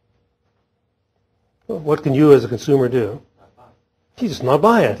 What can you as a consumer do? You just not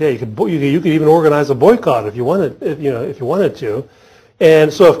buy it. Yeah, you could even organize a boycott if you wanted, if you wanted to.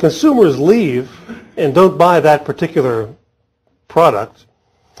 And so if consumers leave and don't buy that particular product,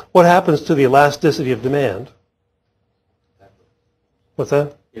 what happens to the elasticity of demand? What's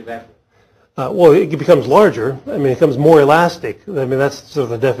that? well, it becomes larger. I mean, it becomes more elastic. I mean, that's sort of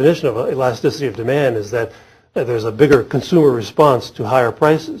the definition of elasticity of demand, is that there's a bigger consumer response to higher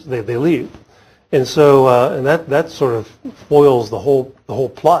prices. They leave. And so, and that sort of foils the whole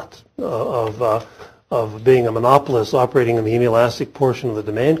plot of being a monopolist operating in the inelastic portion of the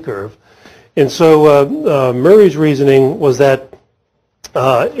demand curve. And so Murray's reasoning was that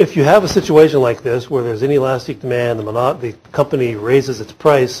if you have a situation like this where there's inelastic demand, the company raises its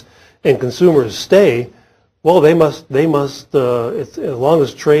price, and consumers stay, well, they must as long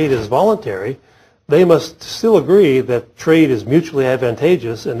as trade is voluntary, they must still agree that trade is mutually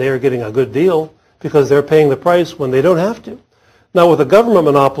advantageous and they are getting a good deal because they're paying the price when they don't have to. Now, with a government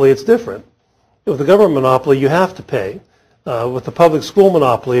monopoly, it's different. With a government monopoly, you have to pay. With the public school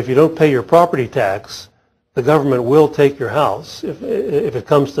monopoly, if you don't pay your property tax, the government will take your house if it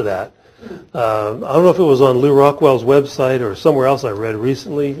comes to that. I don't know if it was on Lew Rockwell's website or somewhere else I read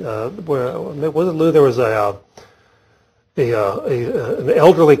recently. Was it Lew? There was an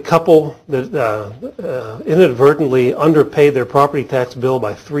elderly couple that inadvertently underpaid their property tax bill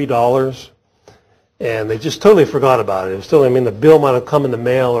by $3, and they just totally forgot about it. It was still, I mean, the bill might have come in the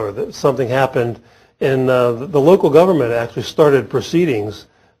mail or something happened, and the local government actually started proceedings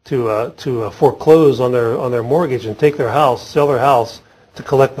to foreclose on their mortgage and take their house, sell their house, to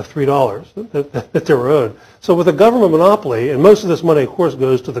collect the $3 that they were owed. So with a government monopoly, and most of this money, of course,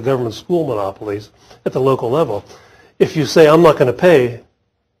 goes to the government school monopolies at the local level. If you say, I'm not going to pay,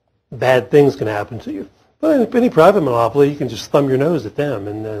 bad things can happen to you. But any private monopoly, you can just thumb your nose at them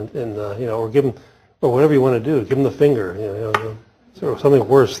and you know, or give them, or whatever you want to do, give them the finger, you know, or something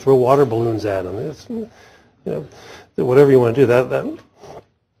worse, throw water balloons at them. It's, you know, whatever you want to do,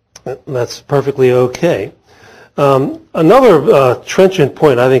 that's perfectly okay. Another trenchant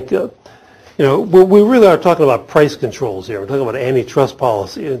point, I think, you know, we really are talking about price controls here. We're talking about antitrust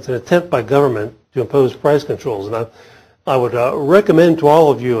policy. It's an attempt by government to impose price controls. And I would recommend to all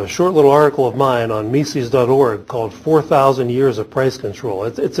of you a short little article of mine on Mises.org called 4,000 Years of Price Control.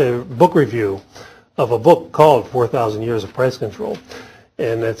 It's a book review of a book called 4,000 Years of Price Control.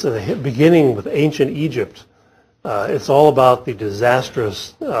 And it's beginning with ancient Egypt. It's all about the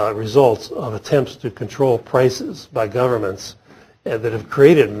disastrous results of attempts to control prices by governments that have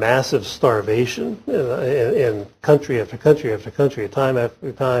created massive starvation in country after country after country, time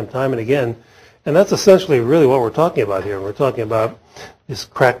after time and again. And that's essentially really what we're talking about here. We're talking about this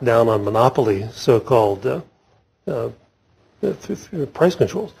crackdown on monopoly, so-called through price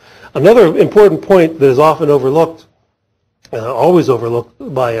controls. Another important point that is often overlooked, always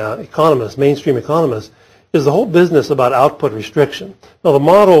overlooked by economists, mainstream economists, is the whole business about output restriction. Now, the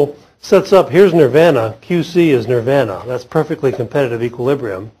model sets up, here's nirvana, QC is nirvana. That's perfectly competitive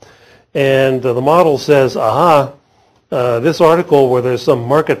equilibrium. And the model says, aha, this article where there's some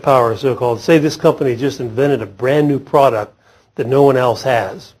market power, so-called, say this company just invented a brand new product that no one else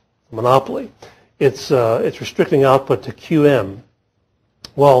has, monopoly. It's restricting output to QM.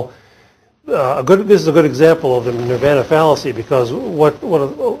 Well, this is a good example of the nirvana fallacy, because what a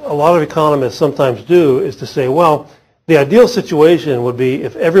lot of economists sometimes do is to say, well, the ideal situation would be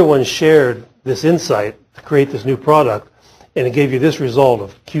if everyone shared this insight to create this new product, and it gave you this result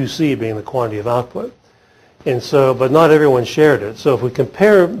of QC being the quantity of output. And so, but not everyone shared it. So if we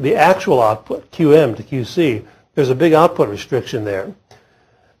compare the actual output, QM to QC, there's a big output restriction there.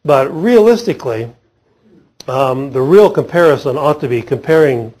 But realistically, the real comparison ought to be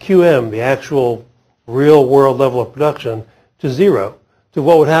comparing QM, the actual real world level of production, to zero, to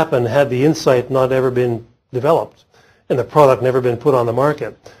what would happen had the insight not ever been developed and the product never been put on the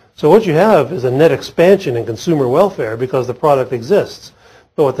market. So what you have is a net expansion in consumer welfare because the product exists.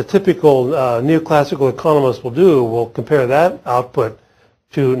 But what the typical neoclassical economist will do will compare that output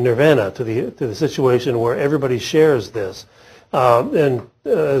to nirvana, to the situation where everybody shares this. And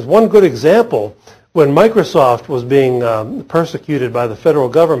as one good example, when Microsoft was being persecuted by the federal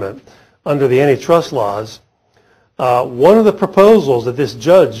government under the antitrust laws, one of the proposals that this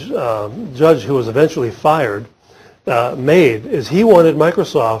judge who was eventually fired, made is he wanted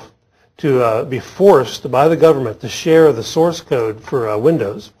Microsoft to be forced by the government to share the source code for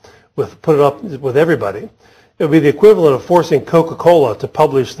Windows, put it up with everybody. It would be the equivalent of forcing Coca-Cola to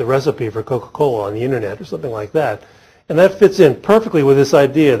publish the recipe for Coca-Cola on the internet or something like that. And that fits in perfectly with this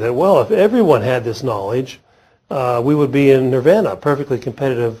idea that, well, if everyone had this knowledge, we would be in nirvana, perfectly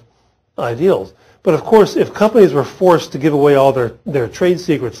competitive ideals. But of course, if companies were forced to give away all their trade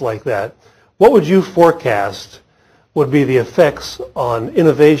secrets like that, what would you forecast would be the effects on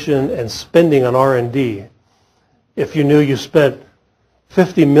innovation and spending on R&D if you knew you spent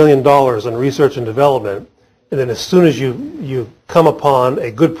 $50 million on research and development and then as soon as you come upon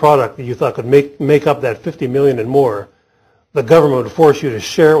a good product that you thought could make up that 50 million and more, the government would force you to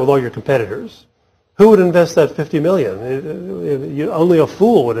share it with all your competitors. Who would invest that 50 million? Only a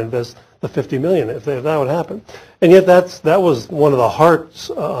fool would invest the 50 million if that would happen. And yet that was one of the heart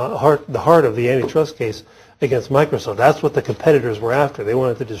of the antitrust case against Microsoft. That's what the competitors were after. They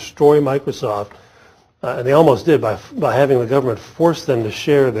wanted to destroy Microsoft, and they almost did by having the government force them to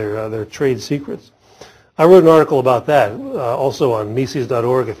share their trade secrets. I wrote an article about that also on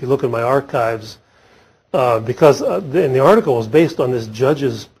Mises.org. If you look in my archives, because and the article was based on this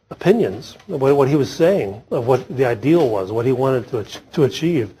judge's opinions, what he was saying of what the ideal was, what he wanted to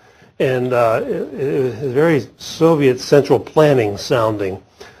achieve, and it was very Soviet central planning sounding.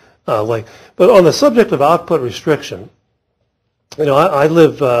 But on the subject of output restriction, I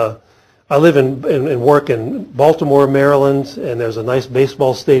live and work in Baltimore, Maryland, and there's a nice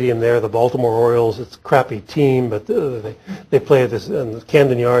baseball stadium there, the Baltimore Orioles. It's a crappy team, but they play at this in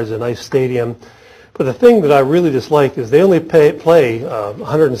Camden Yards, a nice stadium. But the thing that I really dislike is they only play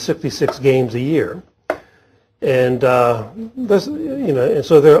 166 games a year, and and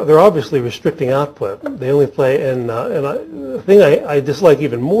so they're obviously restricting output. They only play, and the thing I dislike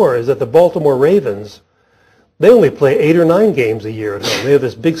even more is that the Baltimore Ravens, they only play 8 or 9 games a year at home. They have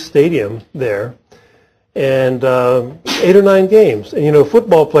this big stadium there, and 8 or 9 games. And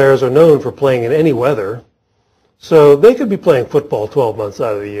football players are known for playing in any weather. So they could be playing football 12 months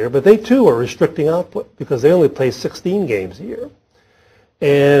out of the year, but they too are restricting output because they only play 16 games a year.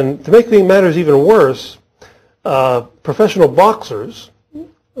 And to make things matters even worse, professional boxers,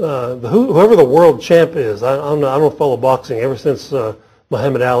 whoever the world champ is, I don't follow boxing ever since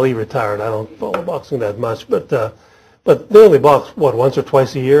Muhammad Ali retired. I don't follow boxing that much, but they only box once or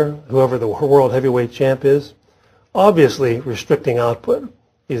twice a year. Whoever the world heavyweight champ is, obviously restricting output.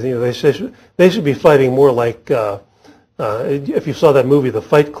 They should be fighting more like if you saw that movie, The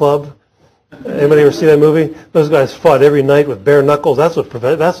Fight Club. Anybody ever see that movie? Those guys fought every night with bare knuckles. That's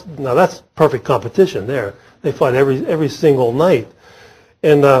perfect competition there. They fought every single night.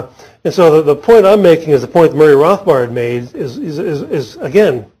 And so the point I'm making is the point that Murray Rothbard made is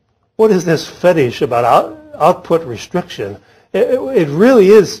again, what is this fetish about output restriction? It really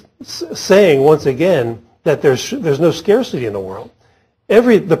is saying once again that there's no scarcity in the world.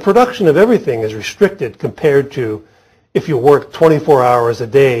 The production of everything is restricted compared to if you work 24 hours a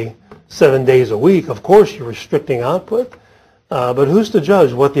day, 7 days a week. Of course, you're restricting output, but who's to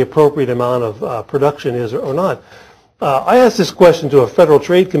judge what the appropriate amount of production is or not? I asked this question to a Federal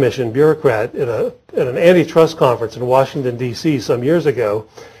Trade Commission bureaucrat at an antitrust conference in Washington, D.C. some years ago,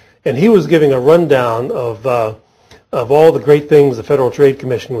 and he was giving a rundown of all the great things the Federal Trade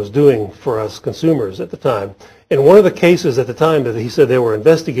Commission was doing for us consumers at the time. And one of the cases at the time that he said they were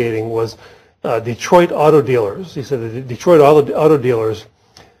investigating was Detroit auto dealers. He said the Detroit auto dealers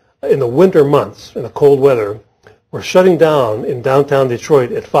in the winter months, in the cold weather, were shutting down in downtown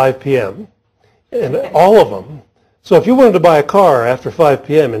Detroit at 5 p.m. And all of them. So if you wanted to buy a car after 5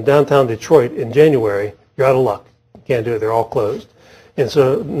 p.m. in downtown Detroit in January, you're out of luck. You can't do it. They're all closed. And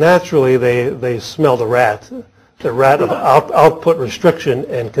so naturally they smell the rat of output restriction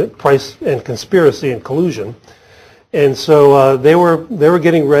and price and conspiracy and collusion. And so they were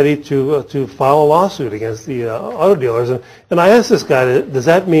getting ready to file a lawsuit against the auto dealers. And I asked this guy, does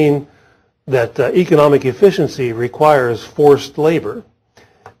that mean that economic efficiency requires forced labor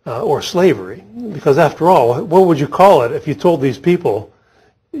or slavery? Because after all, what would you call it if you told these people,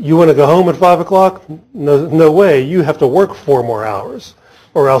 you want to go home at 5 o'clock? No way. You have to work 4 more hours,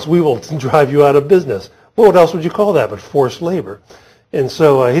 or else we will drive you out of business. What else would you call that but forced labor? And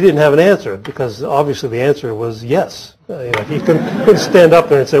so he didn't have an answer because obviously the answer was yes. He couldn't stand up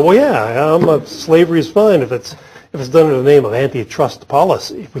there and say, well, yeah, slavery is fine if it's done in the name of antitrust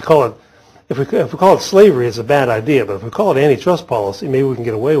policy. If we call it slavery, it's a bad idea. But if we call it antitrust policy, maybe we can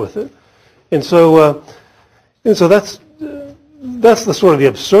get away with it. And so that's the sort of the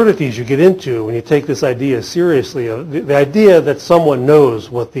absurdities you get into when you take this idea seriously. The idea that someone knows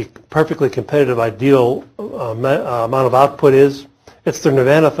what the perfectly competitive ideal amount of output is. It's the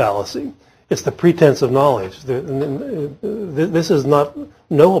nirvana fallacy. It's the pretense of knowledge. This is not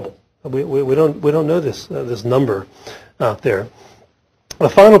knowable. We don't know this number out there. The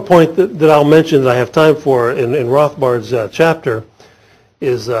final point that I'll mention that I have time for in Rothbard's chapter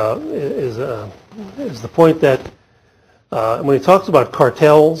is the point that when he talks about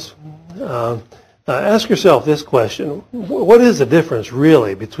cartels, ask yourself this question: what is the difference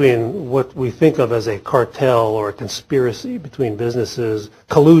really between what we think of as a cartel or a conspiracy between businesses,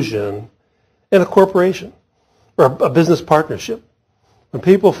 collusion, and a corporation or a business partnership? When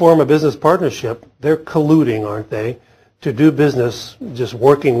people form a business partnership, they're colluding, aren't they, to do business just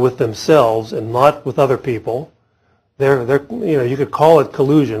working with themselves and not with other people. You could call it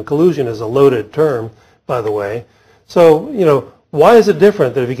collusion. Collusion is a loaded term, by the way. So, why is it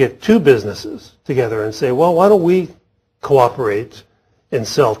different that if you get two businesses together and say, well, why don't we cooperate and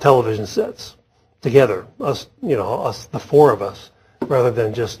sell television sets together, us, the four of us, rather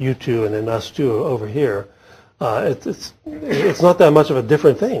than just you two and then us two over here? It's not that much of a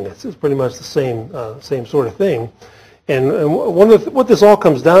different thing. It's pretty much the same sort of thing. And what this all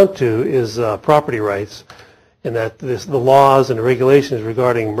comes down to is property rights, and that the laws and the regulations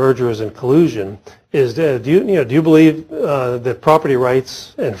regarding mergers and collusion is. Do you believe that property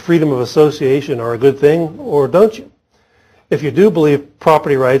rights and freedom of association are a good thing, or don't you? If you do believe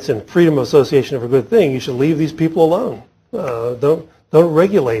property rights and freedom of association are a good thing, you should leave these people alone. Don't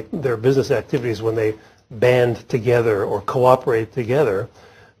regulate their business activities when they band together or cooperate together.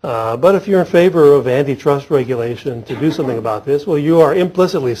 But if you're in favor of antitrust regulation to do something about this, well, you are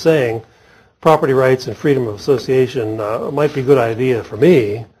implicitly saying property rights and freedom of association might be a good idea for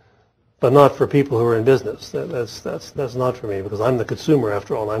me, but not for people who are in business. That's not for me, because I'm the consumer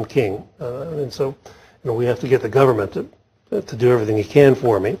after all, and I'm king. And so we have to get the government to do everything he can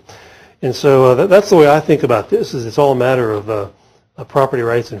for me. And so that's the way I think about this, is it's all a matter of property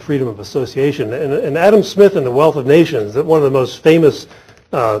rights and freedom of association. And Adam Smith in The Wealth of Nations, one of the most famous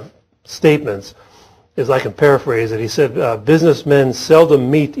statements, is, I can paraphrase it, he said, businessmen seldom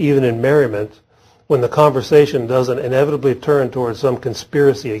meet even in merriment when the conversation doesn't inevitably turn towards some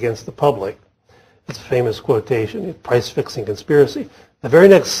conspiracy against the public. It's a famous quotation, price-fixing conspiracy. The very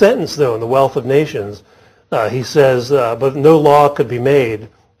next sentence, though, in The Wealth of Nations, he says, but no law could be made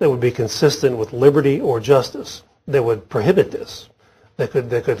that would be consistent with liberty or justice that would prohibit this. That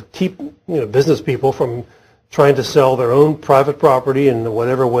could keep business people from trying to sell their own private property in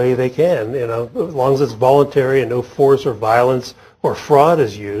whatever way they can, as long as it's voluntary and no force or violence or fraud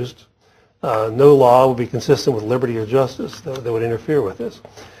is used. No law would be consistent with liberty or justice that would interfere with this.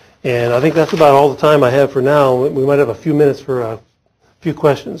 And I think that's about all the time I have for now. We might have a few minutes for a few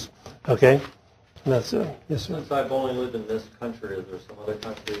questions. Okay? And that's it. Yes, sir. Since I've only lived in this country, is there some other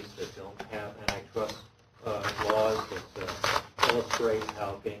countries that don't have antitrust laws that illustrate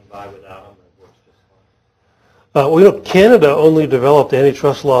how getting by without them works just fine? Well, Canada only developed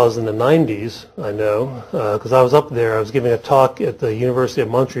antitrust laws in the 90s, I know, because I was up there. I was giving a talk at the University of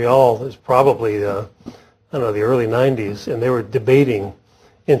Montreal. It was probably, the early 90s, and they were debating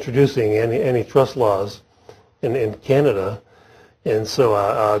introducing antitrust laws in Canada. And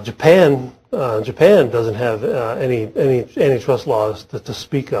so Japan doesn't have any antitrust laws to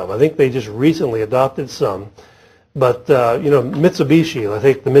speak of. I think they just recently adopted some. But, Mitsubishi, I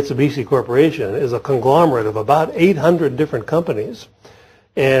think the Mitsubishi Corporation is a conglomerate of about 800 different companies.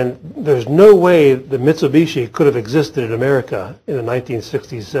 And there's no way that Mitsubishi could have existed in America in the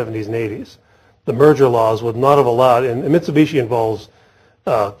 1960s, 70s, and 80s. The merger laws would not have allowed, and Mitsubishi involves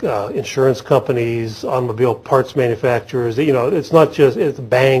insurance companies, automobile parts manufacturers. It's not just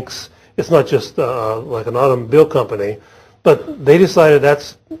banks. It's not just like an automobile company. But they decided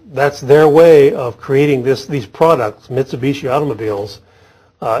that's their way of creating these products, Mitsubishi automobiles,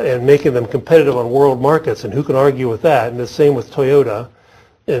 and making them competitive on world markets. And who can argue with that? And the same with Toyota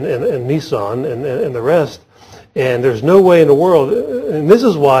and Nissan and the rest. And there's no way in the world, and this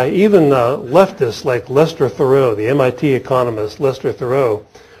is why even leftists like Lester Thurow, the MIT economist Lester Thurow,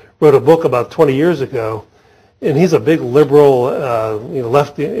 wrote a book about 20 years ago, and he's a big liberal,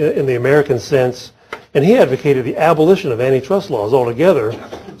 left in the American sense, and he advocated the abolition of antitrust laws altogether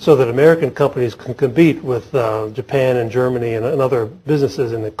so that American companies can compete with Japan and Germany and other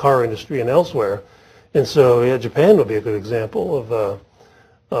businesses in the car industry and elsewhere. And so, Japan would be a good example of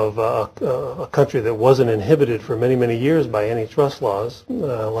a country that wasn't inhibited for many, many years by antitrust laws,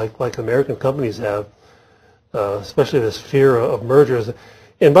 like American companies have, especially this fear of mergers.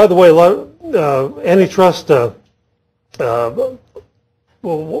 And by the way, a lot of antitrust.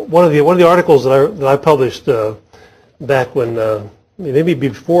 One of the articles that I published back when maybe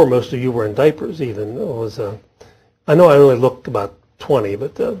before most of you were in diapers even was I know I only look about 20,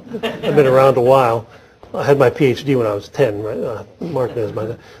 but I've been around a while. I had my Ph.D. when I was 10, right? Mark knows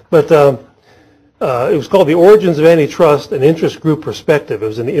my. But it was called The Origins of Antitrust, an Interest Group Perspective. It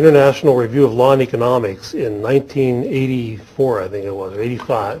was in the International Review of Law and Economics in 1984, I think it was, or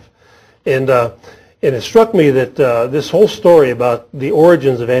 85. And it struck me that this whole story about the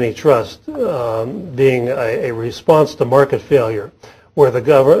origins of antitrust being a response to market failure, where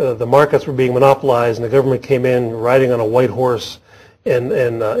the markets were being monopolized and the government came in riding on a white horse and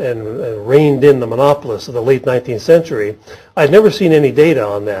reined in the monopolists of the late 19th century. I'd never seen any data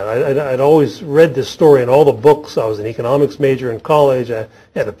on that. I'd always read this story in all the books. I was an economics major in college. I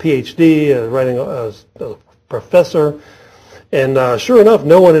had a Ph.D. Writing as a professor. And sure enough,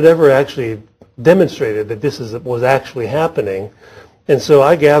 no one had ever actually demonstrated that this was actually happening. And so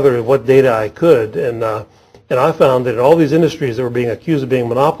I gathered what data I could, and I found that in all these industries that were being accused of being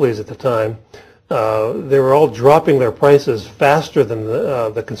monopolies at the time, they were all dropping their prices faster than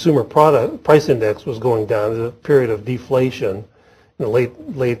the consumer product price index was going down. There was a period of deflation in the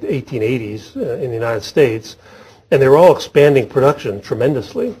late 1880s in the United States, and they were all expanding production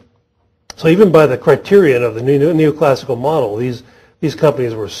tremendously. So even by the criterion of the neoclassical model, these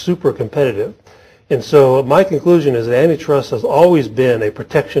companies were super competitive. And so my conclusion is that antitrust has always been a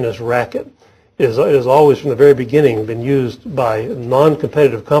protectionist racket. It has always, from the very beginning, been used by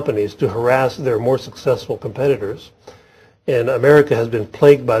non-competitive companies to harass their more successful competitors. And America has been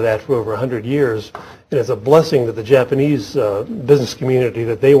plagued by that for over 100 years. And it's a blessing that the Japanese business community,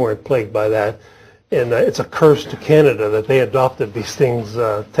 that they weren't plagued by that. And it's a curse to Canada that they adopted these things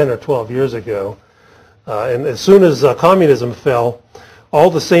 10 or 12 years ago. And as soon as communism fell, all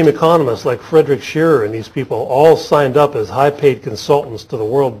the same economists like Frederick Scherer and these people all signed up as high-paid consultants to the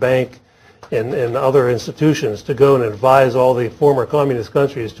World Bank and other institutions to go and advise all the former communist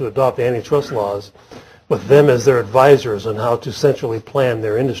countries to adopt antitrust laws, with them as their advisors on how to centrally plan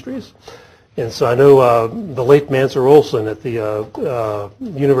their industries. And so I know the late Mansur Olson at the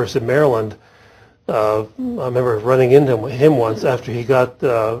University of Maryland, I remember running into him once after he got,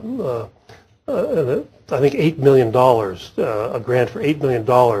 I think, $8 million, a grant for $8 million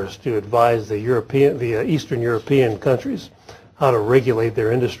to advise the Eastern European countries how to regulate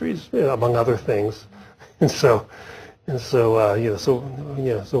their industries, among other things. So we're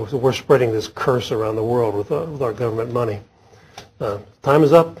spreading this curse around the world with our government money. Time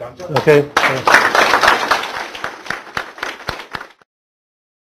is up. Okay.